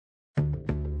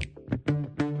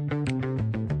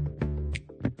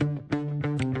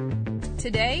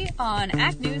Today on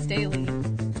Ag News Daily.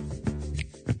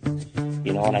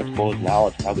 You know, and I suppose now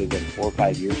it's probably been 4 or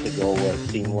 5 years ago where it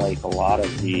seemed like a lot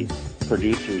of the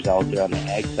producers out there on the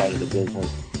ag side of the business.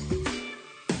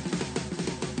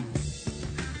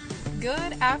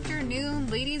 Good afternoon,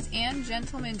 ladies and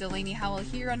gentlemen. Delaney Howell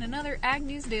here on another Ag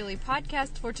News Daily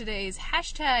podcast for today's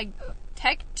hashtag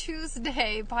Tech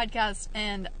Tuesday podcast.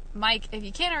 And Mike, if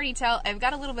you can't already tell, I've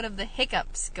got a little bit of the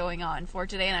hiccups going on for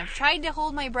today, and I've tried to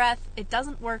hold my breath. It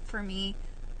doesn't work for me.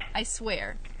 I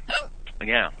swear.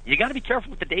 Yeah, you got to be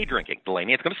careful with the day drinking,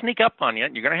 Delaney. It's going to sneak up on you.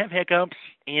 You're going to have hiccups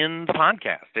in the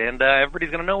podcast, and everybody's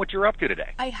going to know what you're up to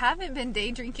today. I haven't been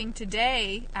day drinking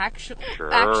today, actually.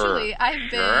 Sure,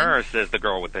 I've been... Sure, says the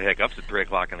girl with the hiccups at 3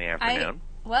 o'clock in the afternoon.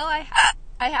 I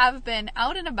have been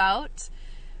out and about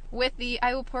with the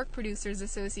Iowa Pork Producers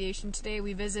Association today.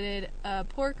 We visited a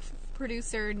pork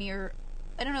producer near,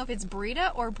 I don't know if it's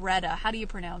Breda or Breda. How do you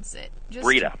pronounce it?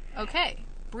 Breda. Okay.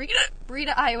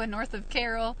 Breda, Iowa, north of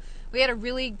Carroll. We had a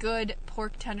really good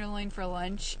pork tenderloin for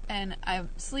lunch, and I'm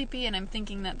sleepy, and I'm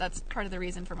thinking that that's part of the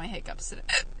reason for my hiccups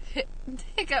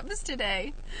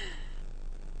today.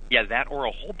 Yeah, that or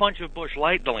a whole bunch of Busch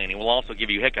Light, Delaney, will also give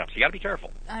you hiccups. You got to be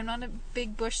careful. I'm not a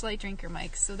big Busch Light drinker,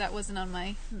 Mike, so that wasn't on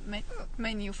my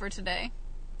menu for today.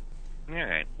 All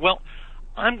right. Well,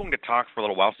 I'm going to talk for a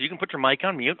little while, so you can put your mic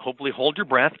on mute, hopefully hold your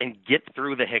breath, and get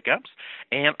through the hiccups.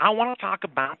 And I want to talk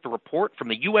about the report from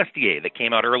the USDA that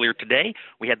came out earlier today.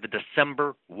 We had the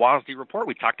December WASDE report.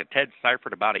 We talked to Ted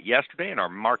Seifert about it yesterday in our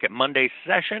Market Monday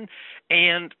session,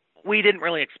 and we didn't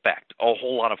really expect a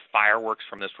whole lot of fireworks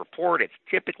from this report. It's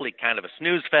typically kind of a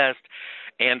snooze fest,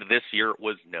 and this year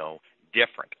was no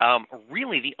different.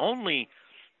 Really, the only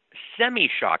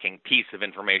semi-shocking piece of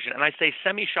information, and I say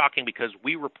semi-shocking because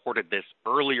we reported this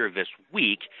earlier this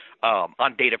week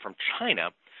on data from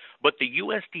China, but the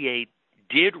USDA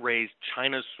did raise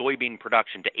China's soybean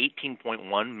production to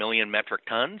 18.1 million metric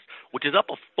tons, which is up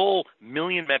a full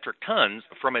million metric tons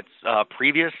from its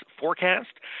previous forecast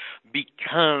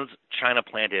because China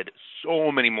planted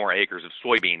so many more acres of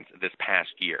soybeans this past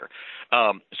year.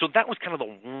 So that was kind of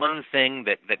the one thing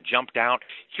that jumped out.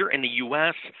 Here in the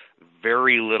U.S.,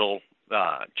 very little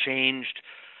changed.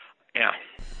 Yeah,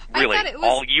 really,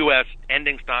 all U.S.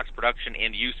 ending stocks, production,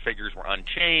 and use figures were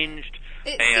unchanged.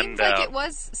 It seems like it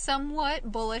was somewhat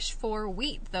bullish for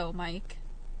wheat, though, Mike.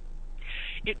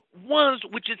 It was,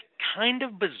 which is kind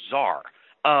of bizarre.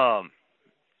 It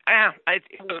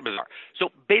was bizarre. So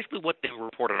basically what they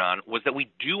reported on was that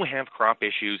we do have crop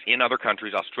issues in other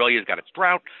countries. Australia's got its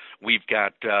drought. We've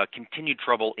got continued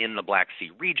trouble in the Black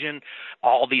Sea region,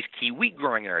 all these key wheat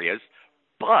growing areas.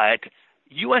 But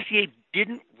USDA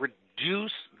didn't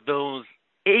reduce those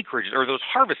acreage or those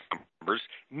harvest numbers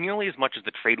nearly as much as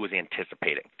the trade was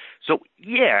anticipating. So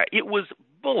yeah, it was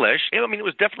bullish. I mean, it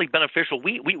was definitely beneficial.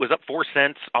 Wheat was up 4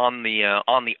 cents on the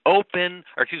open,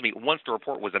 or excuse me, once the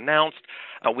report was announced.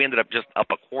 We ended up just up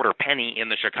a quarter penny in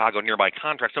the Chicago nearby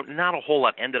contract. So not a whole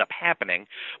lot ended up happening,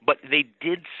 but they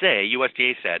did say,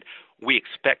 USDA said, we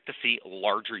expect to see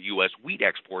larger U.S. wheat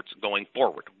exports going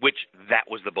forward, which that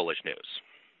was the bullish news.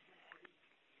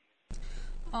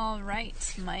 All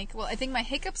right, Mike. Well, I think my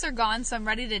hiccups are gone, so I'm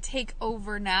ready to take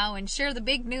over now and share the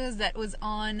big news that was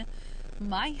on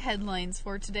my headlines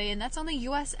for today, and that's on the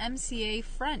USMCA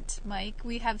front, Mike.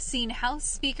 We have seen House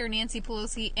Speaker Nancy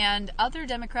Pelosi and other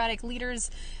Democratic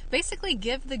leaders basically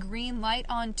give the green light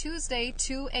on Tuesday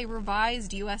to a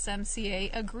revised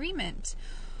USMCA agreement.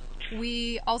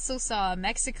 We also saw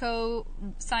Mexico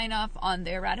sign off on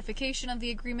their ratification of the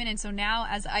agreement, and so now,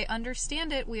 as I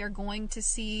understand it, we are going to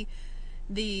see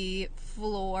the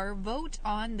floor vote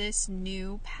on this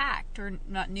new pact, or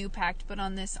not new pact, but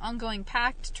on this ongoing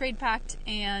pact, trade pact,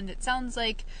 and it sounds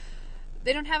like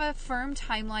they don't have a firm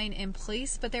timeline in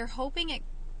place, but they're hoping it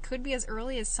could be as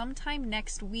early as sometime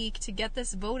next week to get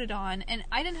this voted on. And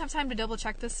I didn't have time to double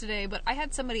check this today, but I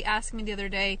had somebody ask me the other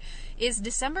day, is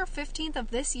December 15th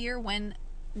of this year when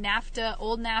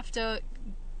old NAFTA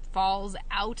falls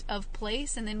out of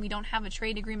place and then we don't have a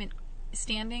trade agreement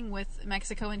standing with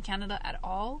Mexico and Canada at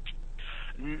all?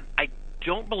 I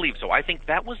don't believe so. I think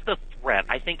that was the threat.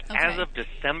 I think as of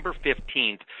December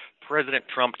 15th, President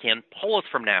Trump can pull us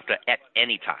from NAFTA at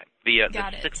any time. The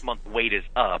 6-month wait is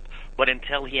up, but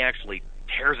until he actually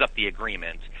tears up the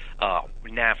agreement,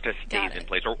 NAFTA stays in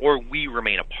place, or we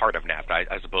remain a part of NAFTA,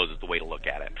 I suppose is the way to look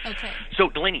at it. Okay. So,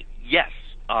 Delaney, yes,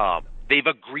 they've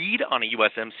agreed on a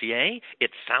USMCA.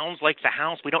 It sounds like the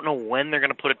House, we don't know when they're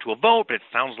going to put it to a vote, but it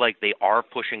sounds like they are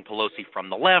pushing Pelosi from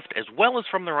the left as well as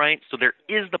from the right, so there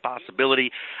is the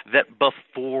possibility that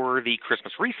before the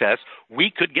Christmas recess,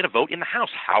 we could get a vote in the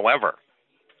House. However,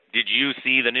 Did you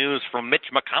see the news from Mitch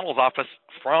McConnell's office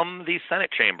from the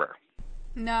Senate chamber?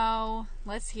 No.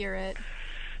 Let's hear it.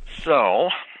 So,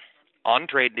 on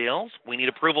trade deals, we need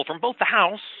approval from both the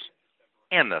House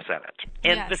and the Senate.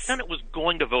 And Yes. the Senate was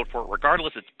going to vote for it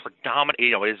regardless. It's predominant,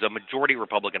 it is a majority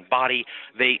Republican body.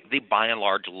 They by and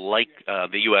large like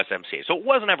the USMCA. So it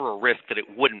wasn't ever a risk that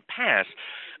it wouldn't pass.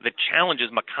 The challenge is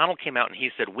McConnell came out and he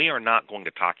said, we are not going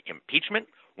to talk impeachment.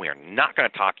 We are not going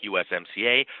to talk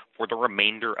USMCA for the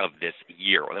remainder of this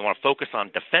year. They want to focus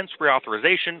on defense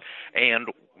reauthorization and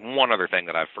one other thing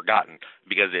that I've forgotten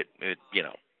because it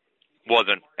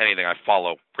wasn't anything I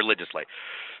follow religiously.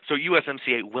 So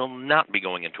USMCA will not be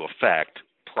going into effect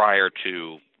prior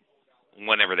to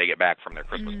whenever they get back from their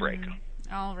Christmas break.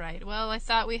 All right. Well, I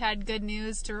thought we had good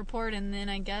news to report, and then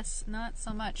I guess not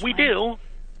so much. We do.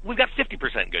 We've got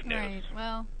 50% good news. Right.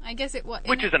 Well, I guess it was.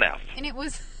 Which is an F. And it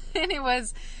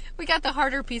was, we got the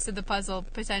harder piece of the puzzle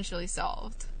potentially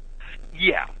solved.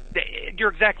 Yeah, you're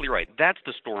exactly right. That's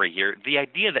the story here. The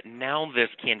idea that now this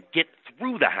can get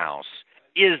through the House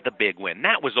is the big win.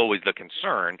 That was always the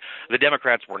concern. The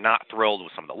Democrats were not thrilled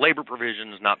with some of the labor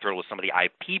provisions, not thrilled with some of the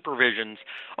IP provisions.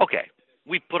 Okay,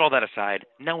 we put all that aside.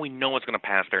 Now we know it's going to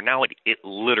pass there. Now it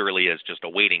literally is just a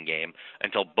waiting game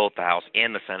until both the House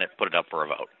and the Senate put it up for a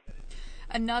vote.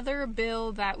 Another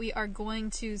bill that we are going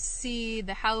to see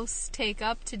the House take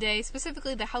up today,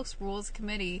 specifically the House Rules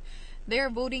Committee, they're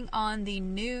voting on the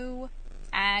new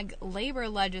ag labor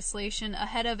legislation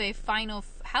ahead of a final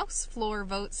House floor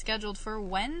vote scheduled for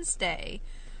Wednesday.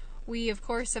 We, of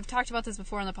course, have talked about this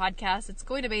before on the podcast. It's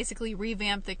going to basically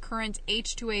revamp the current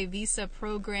H-2A visa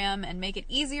program and make it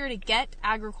easier to get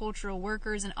agricultural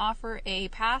workers and offer a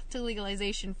path to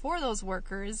legalization for those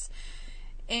workers.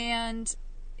 And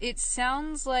it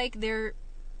sounds like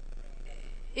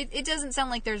it doesn't sound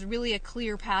like there's really a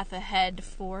clear path ahead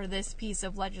for this piece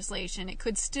of legislation. It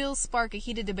could still spark a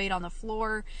heated debate on the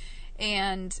floor,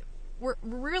 and we're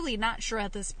really not sure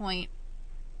at this point.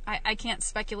 I can't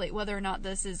speculate whether or not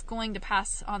this is going to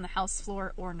pass on the House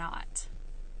floor or not.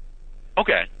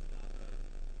 Okay.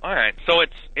 All right. So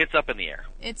it's up in the air.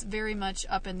 It's very much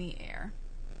up in the air.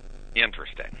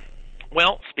 Interesting.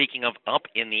 Well, speaking of up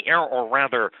in the air, or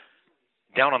rather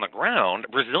down on the ground,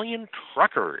 Brazilian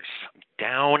truckers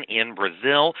down in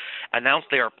Brazil announced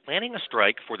they are planning a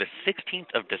strike for the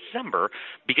 16th of December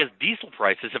because diesel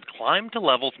prices have climbed to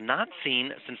levels not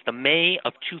seen since the May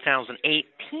of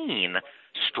 2018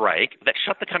 strike that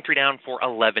shut the country down for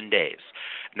 11 days.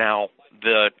 Now,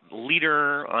 the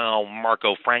leader,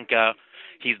 Marco Franca,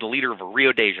 he's the leader of a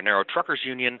Rio de Janeiro truckers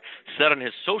union, said on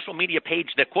his social media page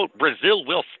that, quote, Brazil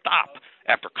will stop,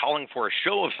 after calling for a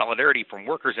show of solidarity from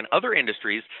workers in other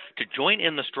industries to join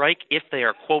in the strike if they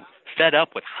are, quote, fed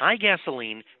up with high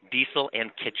gasoline, diesel, and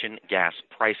kitchen gas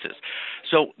prices.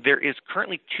 So there is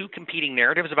currently two competing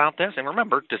narratives about this. And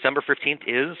remember, December 15th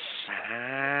is,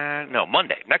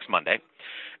 Monday, next Monday.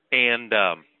 And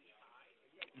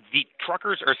the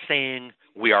truckers are saying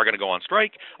we are going to go on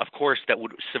strike. Of course, that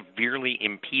would severely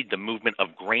impede the movement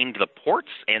of grain to the ports,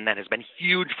 and that has been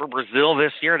huge for Brazil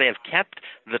this year. They have kept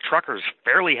the truckers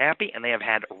fairly happy, and they have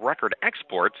had record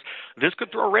exports. This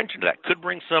could throw a wrench into that. Could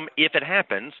bring some, if it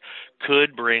happens,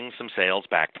 could bring some sales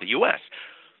back to the U.S.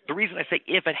 The reason I say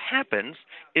if it happens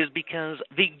is because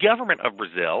the government of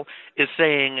Brazil is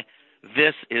saying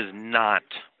this is not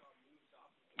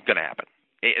going to happen.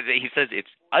 He says it's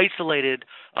isolated.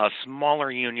 Smaller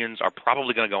unions are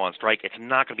probably going to go on strike. It's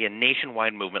not going to be a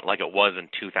nationwide movement like it was in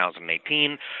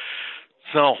 2018.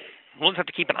 So we'll just have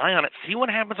to keep an eye on it. See what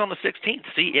happens on the 16th.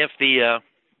 See if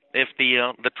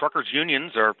the truckers'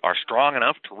 unions are strong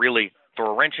enough to really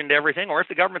throw a wrench into everything, or if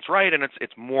the government's right and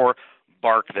it's more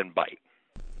bark than bite.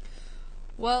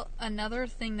 Well, another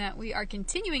thing that we are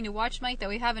continuing to watch, Mike, that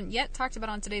we haven't yet talked about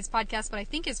on today's podcast, but I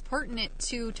think is pertinent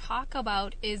to talk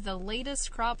about, is the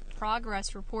latest crop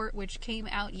progress report, which came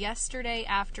out yesterday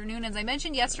afternoon. As I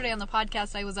mentioned yesterday on the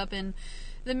podcast, I was up in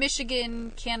the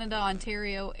Michigan, Canada,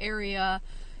 Ontario area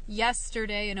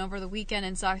yesterday and over the weekend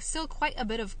and saw still quite a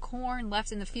bit of corn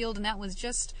left in the field, and that was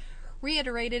just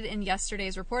reiterated in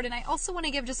yesterday's report. And I also want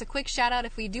to give just a quick shout out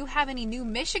if we do have any new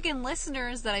Michigan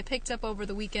listeners that I picked up over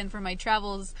the weekend for my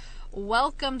travels.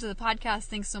 Welcome to the podcast.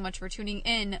 Thanks so much for tuning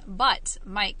in. But,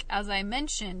 Mike, as I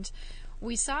mentioned,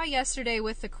 we saw yesterday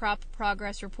with the crop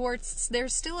progress reports,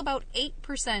 there's still about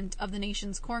 8% of the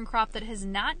nation's corn crop that has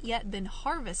not yet been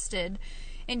harvested.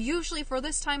 And usually for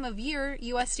this time of year,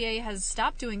 USDA has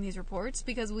stopped doing these reports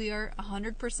because we are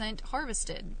 100%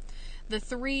 harvested. The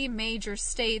three major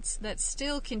states that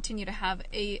still continue to have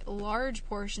a large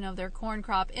portion of their corn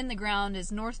crop in the ground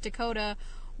is North Dakota,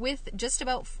 with just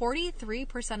about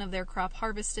 43% of their crop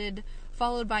harvested,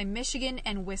 followed by Michigan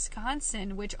and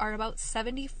Wisconsin, which are about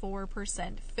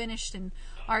 74% finished and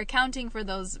are accounting for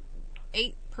those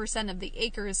 8% of the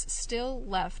acres still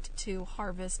left to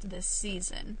harvest this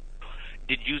season.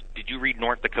 Did you read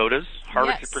North Dakota's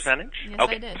harvested percentage? Yes,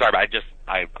 okay. I did.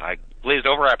 Sorry, but I glazed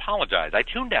over. I apologize. I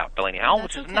tuned out, Delaney Howell,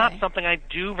 which is okay. not something I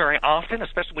do very often,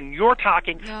 especially when you're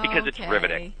talking, because it's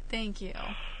riveting. Thank you.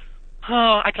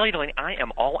 Oh, I tell you, Delaney, I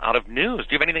am all out of news.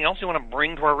 Do you have anything else you want to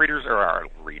bring to our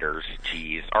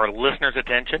our listeners'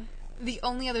 attention? The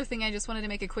only other thing I just wanted to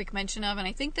make a quick mention of, and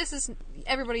I think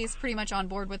everybody is pretty much on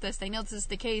board with this. They know this is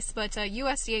the case, but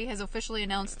USDA has officially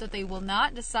announced that they will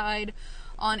not decide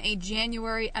on a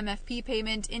January MFP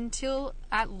payment until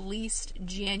at least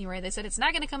January. They said it's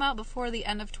not going to come out before the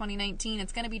end of 2019.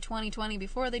 It's going to be 2020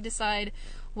 before they decide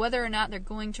whether or not they're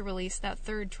going to release that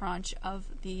third tranche of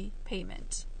the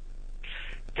payment.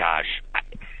 Gosh,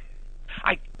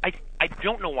 I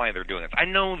don't know why they're doing this. I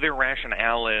know their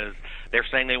rationale is they're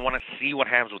saying they want to see what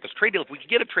happens with this trade deal. If we can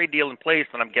get a trade deal in place,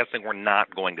 then I'm guessing we're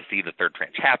not going to see the third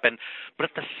tranche happen. But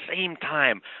at the same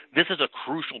time, this is a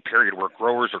crucial period where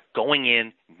growers are going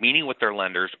in, meeting with their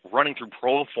lenders, running through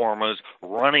pro formas,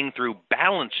 running through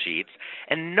balance sheets,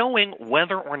 and knowing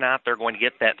whether or not they're going to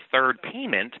get that third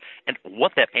payment and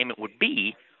what that payment would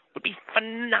be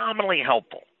phenomenally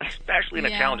helpful, especially in a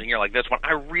challenging year like this one.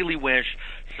 I really wish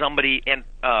somebody, and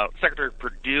Secretary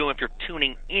Perdue, if you're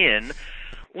tuning in,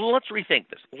 let's rethink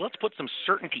this. Let's put some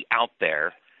certainty out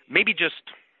there. Maybe just,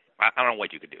 I don't know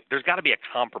what you could do. There's got to be a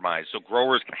compromise so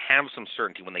growers can have some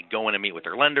certainty when they go in and meet with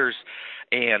their lenders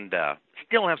and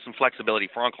still have some flexibility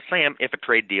for Uncle Sam if a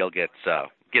trade deal gets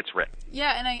written.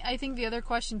 Yeah, and I think the other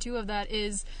question, too, of that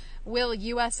is, will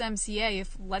USMCA,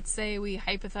 if let's say we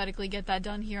hypothetically get that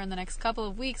done here in the next couple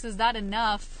of weeks, is that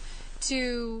enough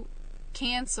to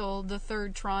cancel the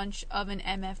third tranche of an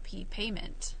MFP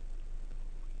payment?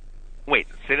 Wait,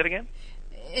 say that again?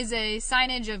 Is a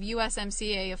signage of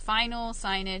USMCA a final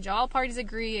signage, all parties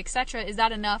agree, etc., is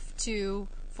that enough to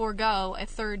forego a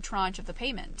third tranche of the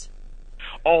payment?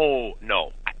 Oh,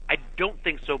 no. I don't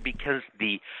think so, because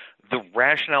the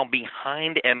rationale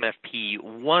behind MFP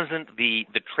wasn't the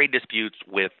trade disputes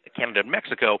with Canada and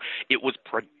Mexico. It was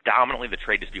predominantly the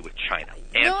trade dispute with China.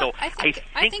 And so I think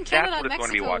Canada that's what and it's going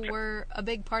to be Mexico watching. were a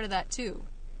big part of that, too.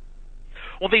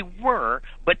 Well, they were,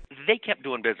 but they kept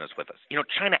doing business with us.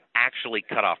 China actually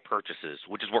cut off purchases,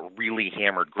 which is what really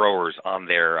hammered growers on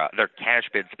their cash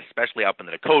bids, especially up in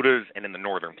the Dakotas and in the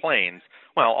northern plains.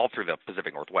 Well, all through the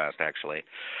Pacific Northwest, actually.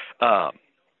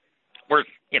 Whereas,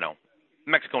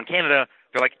 Mexico and Canada,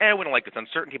 they're like, we don't like this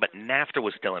uncertainty, but NAFTA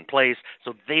was still in place,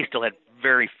 so they still had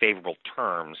very favorable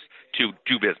terms to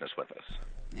do business with us.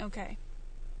 Okay.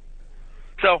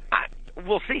 So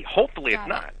we'll see. Hopefully it's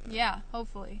not. Yeah,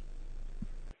 hopefully.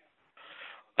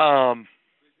 All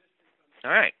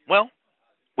right. Well,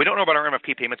 we don't know about our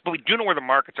MFP payments, but we do know where the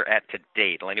markets are at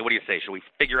today. Delaney, what do you say? Should we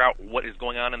figure out what is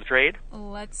going on in the trade?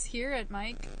 Let's hear it,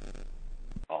 Mike.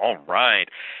 All right.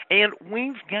 And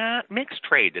we've got mixed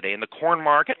trade today in the corn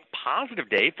market. Positive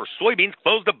day for soybeans,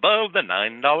 closed above the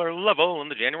 $9 level in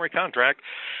the January contract.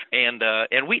 And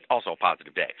wheat, also a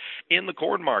positive day. In the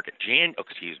corn market,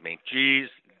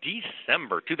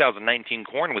 December 2019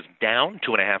 corn was down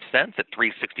 2.5 cents at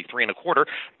 $3.63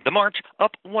 The March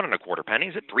up 1.25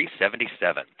 pennies at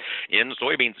 $3.77. In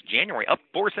soybeans, January up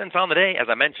 4 cents on the day, as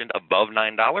I mentioned, above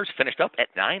 $9, finished up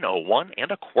at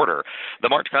 $9.0125. The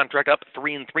March contract up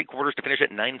 3.75 to finish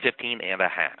at $9.15.5.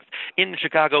 In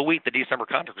Chicago wheat, the December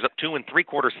contract was up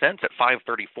 2.75 cents at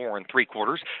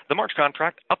 $5.3475. The March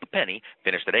contract up a penny,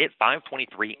 finished the day at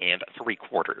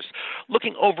 $5.2375.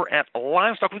 Looking over at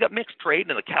livestock, we've got mixed trade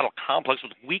in the cattle complex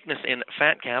with weakness in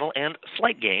fat cattle and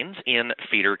slight gains in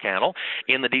feeder cattle.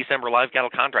 In the December live cattle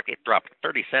contract, it dropped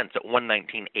 30 cents at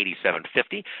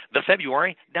 $119.8750. The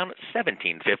February down at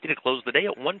 $17.50 to close the day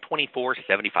at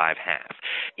 $124.75.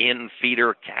 In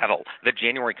feeder cattle, the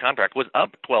January contract was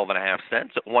up 12.5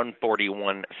 cents at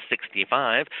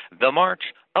 $141.65. The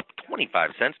March up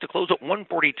 25 cents to close at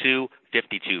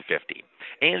 $142.5250.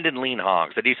 And in lean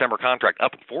hogs, the December contract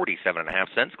up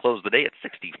 47.5 cents, closed the day at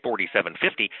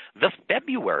 $60.4750. The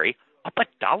February up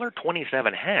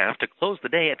 $1.27.5 to close the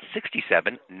day at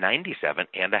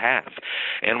 $67.97.5.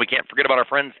 And we can't forget about our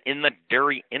friends in the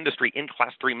dairy industry. In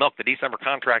Class 3 milk, the December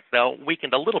contract, though,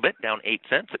 weakened a little bit, down 8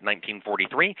 cents at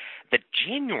 $19.43. The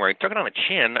January took it on the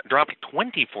chin, dropped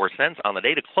 24 cents on the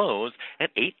day to close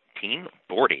at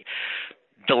 $18.40.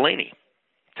 Delaney,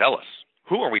 tell us,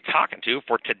 who are we talking to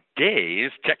for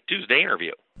today's Tech Tuesday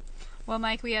interview? Well,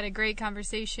 Mike, we had a great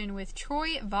conversation with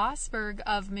Troy Vosberg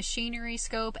of Machinery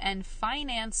Scope and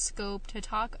Finance Scope to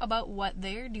talk about what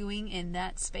they're doing in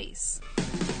that space.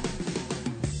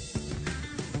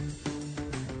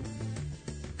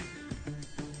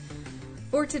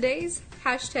 For today's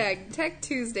 #Tech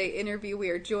Tuesday interview, we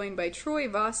are joined by Troy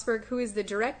Vosberg, who is the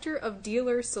Director of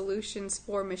Dealer Solutions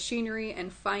for Machinery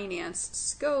and Finance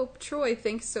Scope. Troy,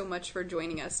 thanks so much for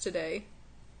joining us today.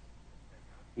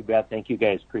 You bet. Thank you,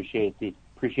 guys. Appreciate the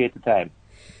time.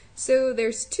 So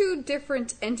there's two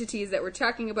different entities that we're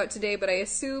talking about today, but I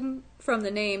assume from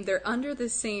the name they're under the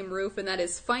same roof, and that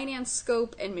is Finance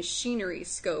Scope and Machinery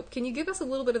Scope. Can you give us a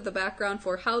little bit of the background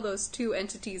for how those two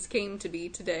entities came to be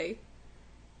today?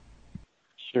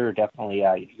 Sure, definitely.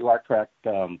 You are correct.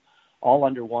 All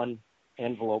under one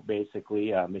envelope,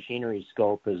 basically. Machinery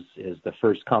Scope is the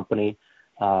first company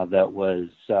that was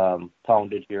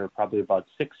founded here probably about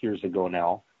 6 years ago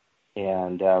now.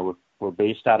 And we're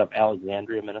based out of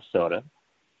Alexandria, Minnesota.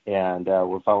 And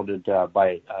we're founded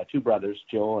by two brothers,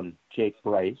 Joe and Jake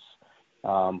Bryce,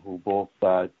 who both,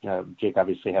 Jake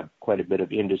obviously had quite a bit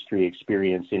of industry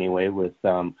experience anyway with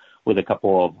a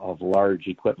couple of large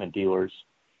equipment dealers.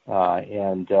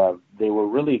 And they were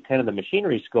really kind of the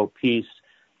Machinery Scope piece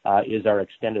is our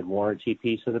extended warranty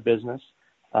piece of the business.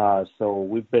 So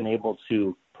we've been able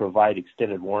to provide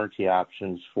extended warranty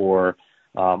options for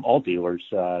all dealers,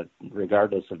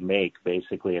 regardless of make,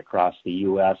 basically across the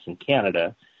U.S. and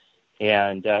Canada.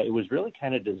 And it was really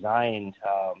kind of designed,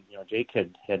 Jake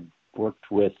had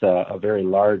worked with a very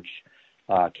large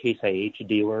Case IH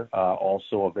dealer,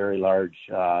 also a very large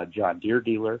John Deere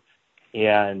dealer.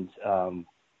 And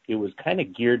it was kind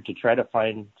of geared to try to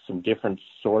find some different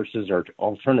sources or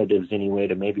alternatives anyway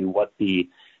to maybe what the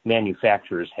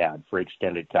manufacturers had for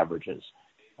extended coverages.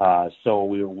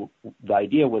 So the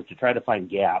idea was to try to find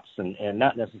gaps and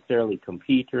not necessarily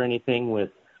compete or anything with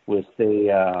say,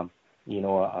 a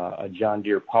John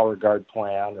Deere Power Guard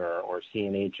plan or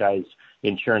CNHI's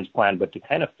insurance plan, but to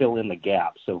kind of fill in the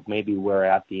gaps. So maybe where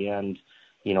at the end,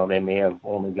 they may have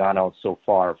only gone out so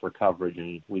far for coverage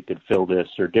and we could fill this,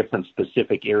 or different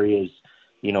specific areas,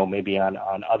 maybe on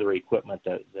other equipment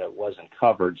that wasn't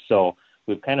covered. So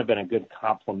we've kind of been a good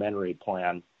complementary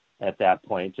plan at that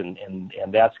point, and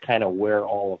that's kind of where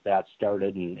all of that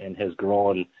started and has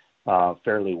grown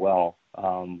fairly well.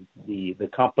 The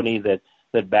company that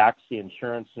backs the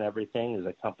insurance and everything is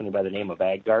a company by the name of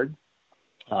AgGuard.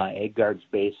 AgGuard's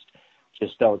based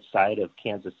just outside of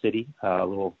Kansas City, a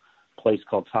little place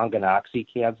called Tonganoxie,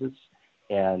 Kansas,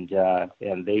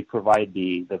 and they provide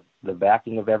the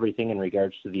backing of everything in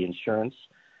regards to the insurance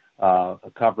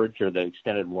coverage or the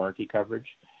extended warranty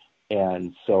coverage.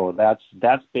 And so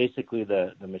that's basically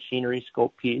the Machinery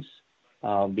Scope piece.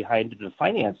 Behind the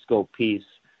Finance Scope piece,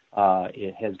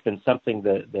 it has been something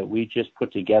that we just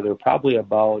put together probably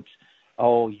about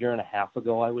a year and a half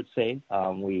ago, I would say.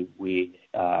 We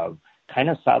kind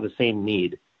of saw the same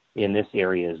need in this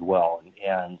area as well,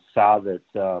 and saw that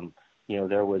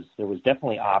there was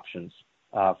definitely options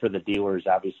for the dealers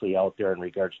obviously out there in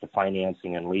regards to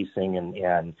financing and leasing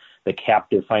and the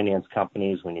captive finance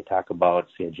companies. When you talk about,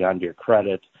 say, John Deere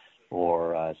Credit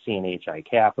or CNHI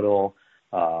Capital,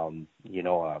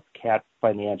 Cat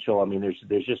Financial. I mean,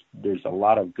 there's a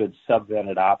lot of good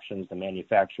subvented options. The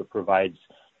manufacturer provides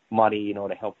money,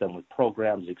 to help them with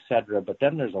programs, et cetera. But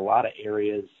then there's a lot of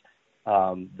areas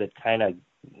that kind of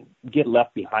get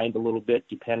left behind a little bit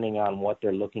depending on what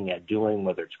they're looking at doing,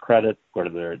 whether it's credit,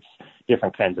 whether it's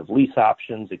different kinds of lease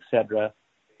options, et cetera.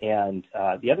 And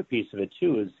the other piece of it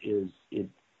too is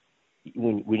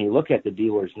when you look at the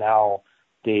dealers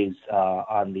nowadays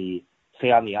on the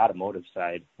automotive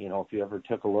side, if you ever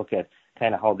took a look at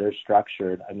kind of how they're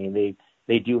structured, I mean,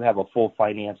 they do have a full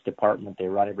finance department. They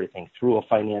run everything through a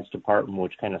finance department,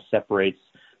 which kind of separates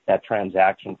that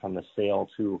transaction from the sale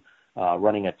to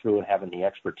running it through and having the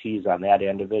expertise on that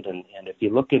end of it. And if you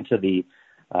look into the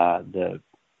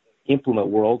implement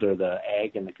world or the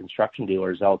ag and the construction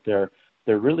dealers out there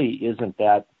really isn't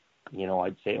that,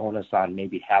 I'd say onus on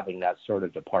maybe having that sort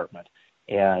of department.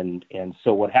 And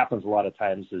so what happens a lot of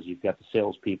times is you've got the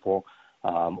salespeople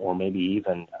or maybe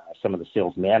even some of the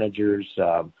sales managers,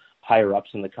 higher ups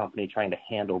in the company trying to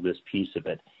handle this piece of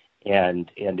it. And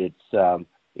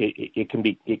it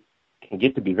can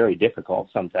get to be very difficult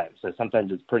sometimes. So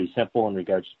sometimes it's pretty simple in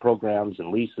regards to programs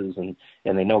and leases and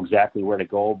they know exactly where to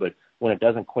go. But when it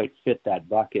doesn't quite fit that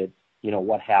bucket,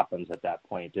 what happens at that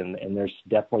point? And there's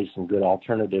definitely some good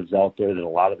alternatives out there that a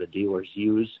lot of the dealers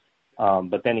use.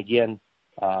 But then again,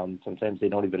 sometimes they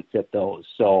don't even fit those.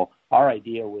 So our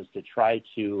idea was to try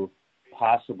to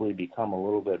possibly become a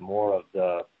little bit more of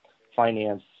the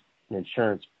finance and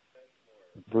insurance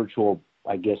virtual,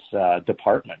 I guess,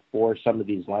 department for some of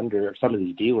these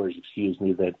dealers,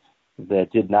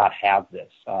 that did not have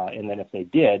this. And then if they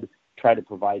did, try to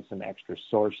provide some extra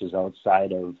sources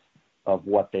outside of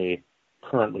what they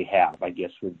currently have, I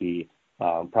guess would be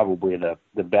probably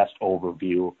the best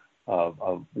overview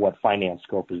of what Finance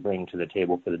Scope is bringing to the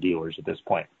table for the dealers at this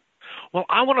point. Well,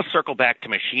 I want to circle back to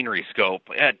Machinery Scope.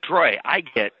 Troy, I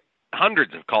get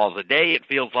hundreds of calls a day, it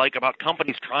feels like, about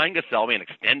companies trying to sell me an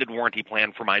extended warranty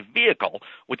plan for my vehicle,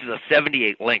 which is a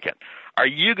 78 Lincoln. Are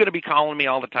you going to be calling me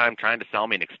all the time trying to sell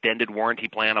me an extended warranty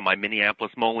plan on my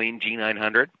Minneapolis Moline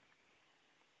G900?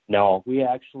 No,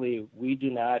 we do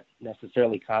not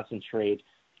necessarily concentrate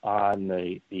on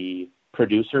the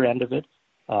producer end of it,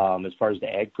 as far as the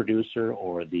ag producer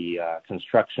or the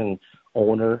construction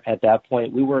owner. At that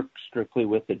point, we work strictly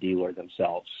with the dealer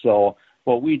themselves. So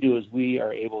what we do is we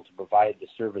are able to provide the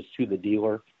service to the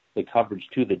dealer, the coverage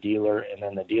to the dealer, and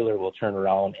then the dealer will turn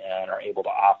around and are able to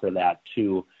offer that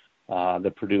to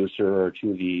the producer or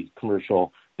to the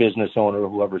commercial business owner,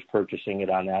 whoever's purchasing it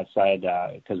on that side,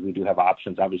 because we do have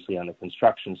options, obviously, on the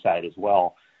construction side as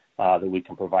well, that we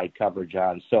can provide coverage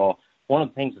on. So one of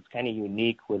the things that's kind of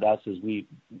unique with us is we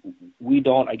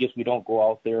don't go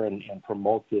out there and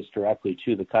promote this directly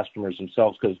to the customers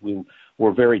themselves, because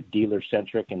we're very dealer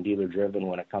centric and dealer driven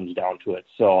when it comes down to it.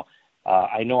 So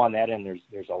I know on that end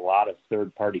there's a lot of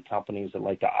third party companies that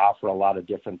like to offer a lot of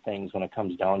different things when it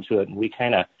comes down to it, and we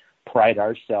kind of pride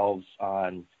ourselves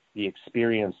on the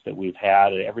experience that we've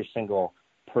had. Every single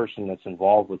person that's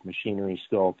involved with Machinery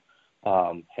Scope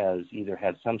has either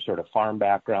had some sort of farm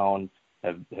background,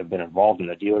 have been involved in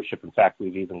the dealership. In fact,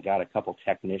 we've even got a couple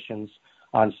technicians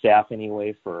on staff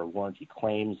anyway for warranty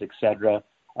claims, et cetera.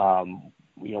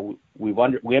 We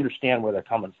understand where they're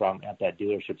coming from at that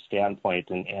dealership standpoint,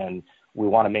 and we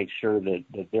want to make sure that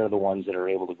they're the ones that are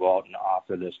able to go out and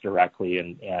offer this directly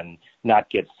and not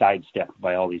get sidestepped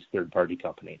by all these third-party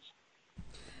companies.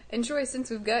 And Troy, since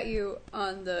we've got you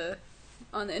on the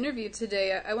interview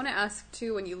today, I want to ask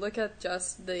too, when you look at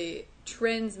just the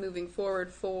trends moving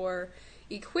forward for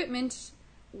equipment,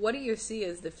 what do you see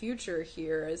as the future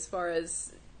here as far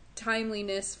as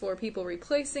timeliness for people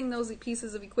replacing those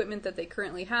pieces of equipment that they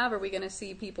currently have? Are we going to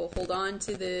see people hold on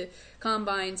to the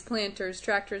combines, planters,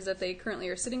 tractors that they currently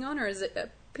are sitting on, or is it a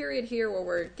period here where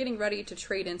we're getting ready to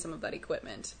trade in some of that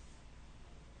equipment?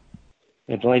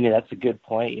 Yeah, Delaney, that's a good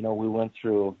point. We went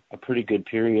through a pretty good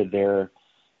period there,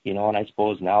 and I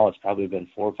suppose now it's probably been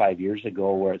 4 or 5 years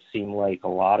ago where it seemed like a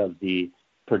lot of the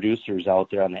producers out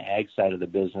there on the ag side of the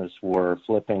business were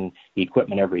flipping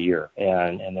equipment every year.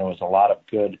 And there was a lot of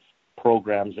good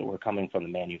programs that were coming from the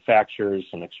manufacturers,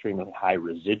 some extremely high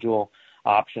residual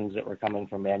options that were coming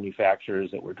from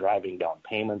manufacturers that were driving down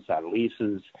payments on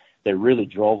leases that really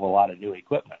drove a lot of new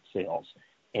equipment sales.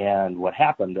 And what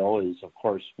happened, though, is, of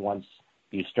course, once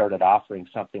you started offering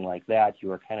something like that, you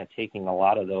were kind of taking a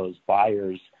lot of those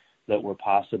buyers that were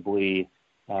possibly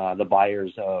the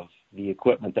buyers of the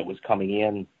equipment that was coming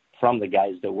in from the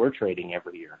guys that were trading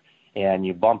every year. And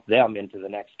you bumped them into the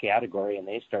next category, and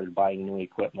they started buying new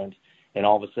equipment. And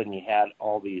all of a sudden you had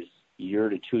all these 1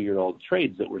 to 2 year old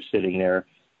trades that were sitting there,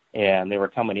 and they were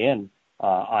coming in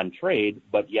on trade,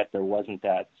 but yet there wasn't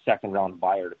that second round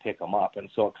buyer to pick them up. And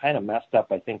so it kind of messed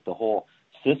up, I think, the whole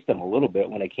system a little bit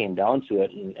when it came down to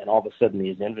it. And all of a sudden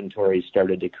these inventories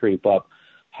started to creep up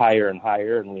higher and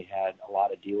higher, and we had a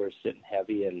lot of dealers sitting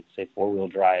heavy in, say, four-wheel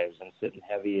drives, and sitting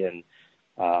heavy in,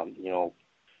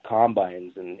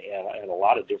 combines and a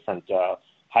lot of different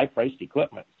high-priced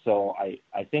equipment. So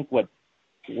I think what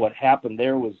happened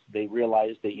there was they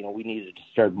realized that, we needed to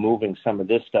start moving some of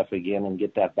this stuff again and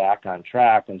get that back on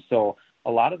track. And so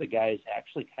a lot of the guys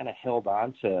actually kind of held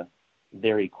on to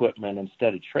their equipment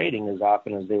instead of trading as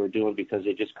often as they were doing, because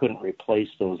they just couldn't replace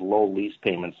those low lease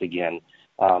payments again.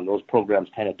 Those programs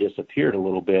kind of disappeared a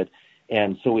little bit.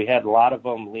 And so we had a lot of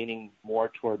them leaning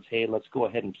more towards, hey, let's go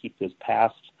ahead and keep this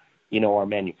past, our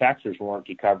manufacturer's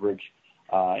warranty coverage.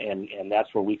 And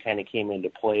that's where we kind of came into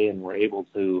play and were able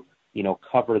to,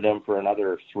 cover them for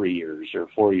another 3 years or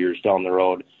 4 years down the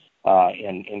road,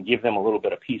 and give them a little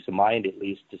bit of peace of mind, at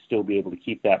least, to still be able to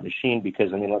keep that machine.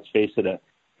 Because, let's face it, a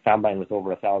combine with over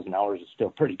 1,000 hours is still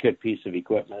a pretty good piece of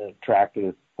equipment. A tractor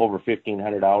with over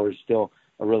 1,500 hours, still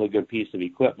a really good piece of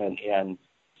equipment. And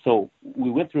so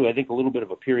we went through, I think, a little bit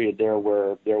of a period there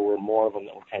where there were more of them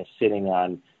that were kind of sitting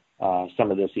on some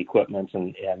of this equipment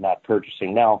and not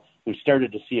purchasing. Now, we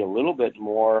started to see a little bit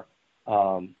more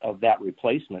of that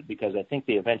replacement, because I think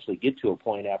they eventually get to a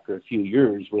point after a few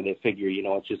years where they figure,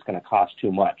 it's just going to cost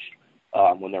too much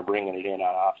when they're bringing it in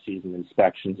on off-season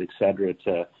inspections, et cetera,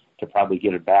 to probably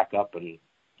get it back up and,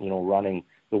 running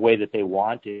the way that they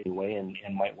want anyway,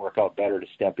 and might work out better to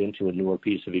step into a newer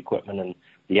piece of equipment. And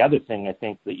the other thing I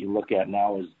think that you look at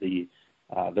now is the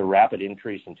rapid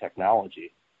increase in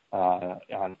technology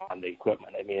on the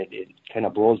equipment. I mean, it kind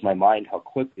of blows my mind how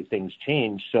quickly things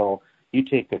change. So you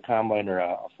take a combine or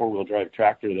a four-wheel drive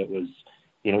tractor that was,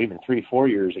 even 3-4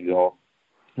 years ago,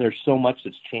 there's so much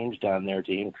that's changed on there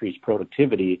to increase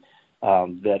productivity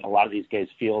that a lot of these guys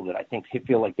feel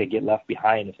like they get left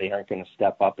behind if they aren't going to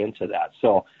step up into that.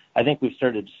 So I think we've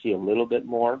started to see a little bit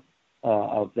more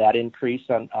of that increase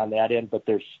on that end, but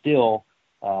there's still,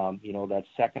 that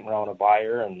second round of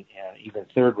buyer and even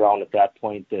third round at that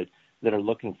point that are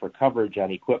looking for coverage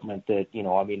on equipment that,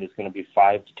 is going to be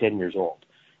 5 to 10 years old.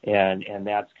 And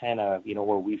that's kind of,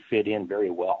 where we fit in very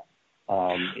well.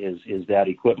 Is that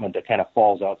equipment that kind of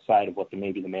falls outside of what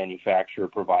maybe the manufacturer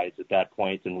provides at that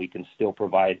point, and we can still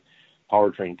provide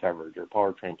powertrain coverage or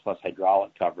powertrain plus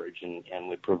hydraulic coverage, and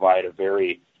we provide a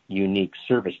very unique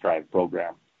service drive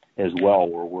program as well,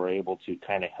 where we're able to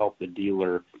kind of help the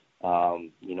dealer,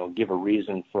 give a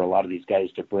reason for a lot of these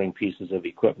guys to bring pieces of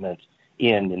equipment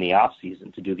in the off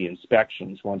season to do the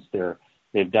inspections. Once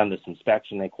they've done this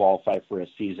inspection, they qualify for a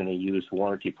season of use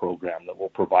warranty program that will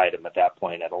provide them at that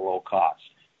point at a low cost.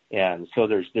 And so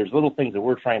there's little things that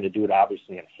we're trying to do to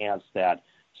obviously enhance that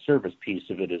service piece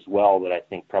of it as well that I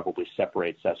think probably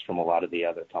separates us from a lot of the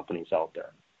other companies out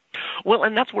there. Well,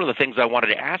 and that's one of the things I wanted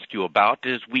to ask you about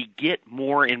is we get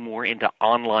more and more into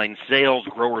online sales.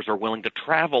 Growers are willing to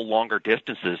travel longer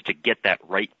distances to get that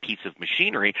right piece of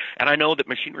machinery. And I know that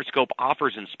Machinery Scope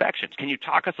offers inspections. Can you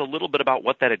talk us a little bit about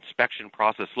what that inspection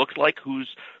process looks like?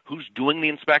 Who's doing the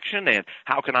inspection, and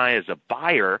how can I, as a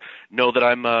buyer, know that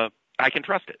I can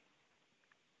trust it?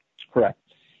 Correct.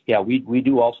 Yeah, we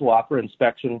do also offer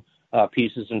inspection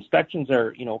pieces. Inspections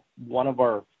are, one of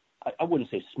our, I wouldn't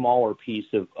say smaller piece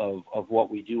of what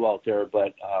we do out there,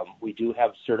 but we do have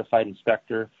a certified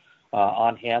inspector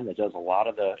on hand that does a lot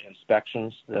of the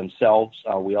inspections themselves.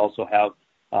 We also have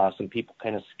some people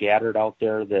kind of scattered out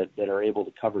there that are able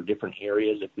to cover different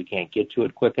areas if we can't get to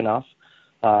it quick enough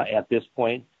at this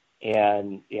point.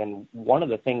 And one of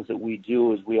the things that we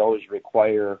do is we always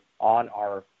require on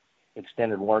our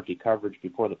extended warranty coverage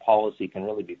before the policy can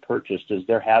really be purchased is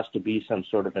there has to be some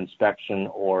sort of inspection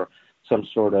or some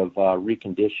sort of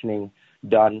reconditioning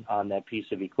done on that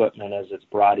piece of equipment as it's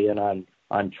brought in on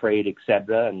trade, et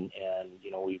cetera. And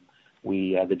we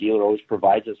the dealer always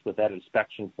provides us with that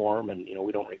inspection form, and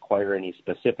we don't require any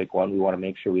specific one. We want to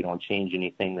make sure we don't change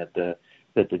anything that the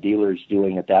dealer is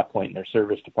doing at that point in their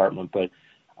service department. But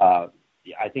I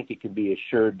think it can be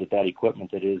assured that equipment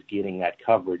that is getting that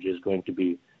coverage is going to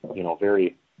be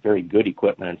very, very good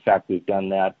equipment. In fact, we've done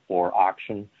that for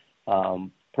auction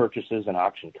purchases and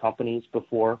auction companies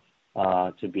before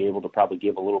to be able to probably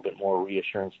give a little bit more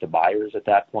reassurance to buyers at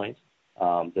that point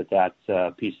that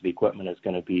piece of equipment is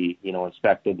going to be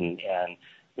inspected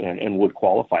and would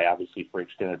qualify obviously for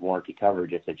extended warranty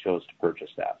coverage if they chose to purchase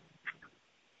that.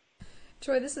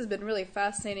 Troy, this has been really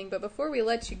fascinating, but before we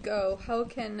let you go, how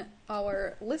can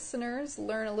our listeners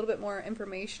learn a little bit more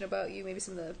information about you, maybe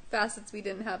some of the facets we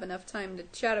didn't have enough time to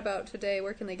chat about today?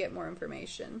 Where can they get more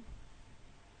information?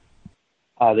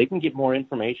 They can get more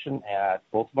information at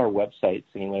both of our websites.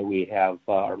 Anyway, we have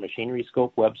our Machinery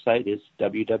Scope website is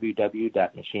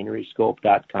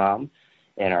www.machineryscope.com,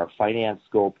 and our Finance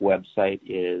Scope website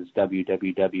is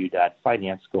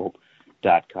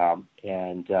www.financescope.com.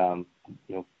 And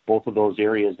both of those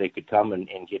areas, they could come and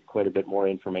get quite a bit more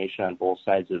information on both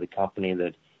sides of the company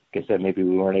that, like I said, maybe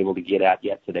we weren't able to get at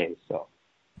yet today. So,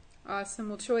 awesome.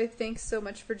 Well, Troy, thanks so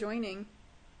much for joining.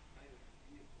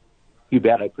 You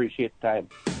bet. I appreciate the time.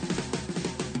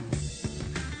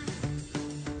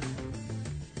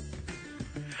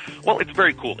 Well, it's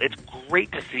very cool. It's great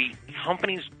to see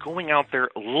companies going out there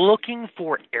looking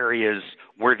for areas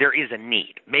where there is a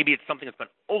need. Maybe it's something that's been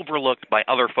overlooked by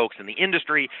other folks in the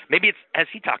industry. Maybe it's, as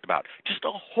he talked about, just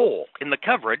a hole in the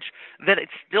coverage that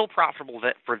it's still profitable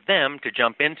for them to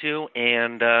jump into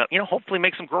and, hopefully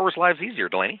make some growers' lives easier,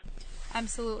 Delaney.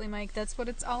 Absolutely, Mike. That's what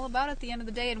it's all about at the end of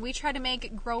the day. And we try to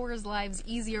make growers' lives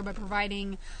easier by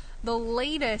providing the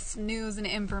latest news and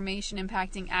information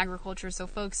impacting agriculture. So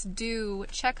folks, do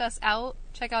check us out.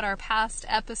 Check out our past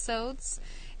episodes.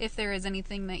 If there is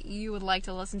anything that you would like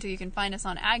to listen to, you can find us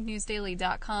on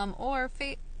agnewsdaily.com or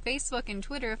Facebook and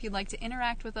Twitter if you'd like to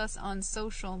interact with us on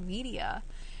social media.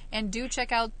 And do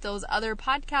check out those other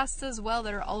podcasts as well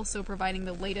that are also providing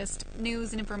the latest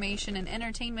news and information and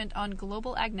entertainment on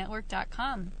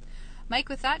globalagnetwork.com. Mike,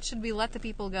 with that, should we let the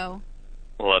people go?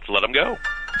 Let's let them go.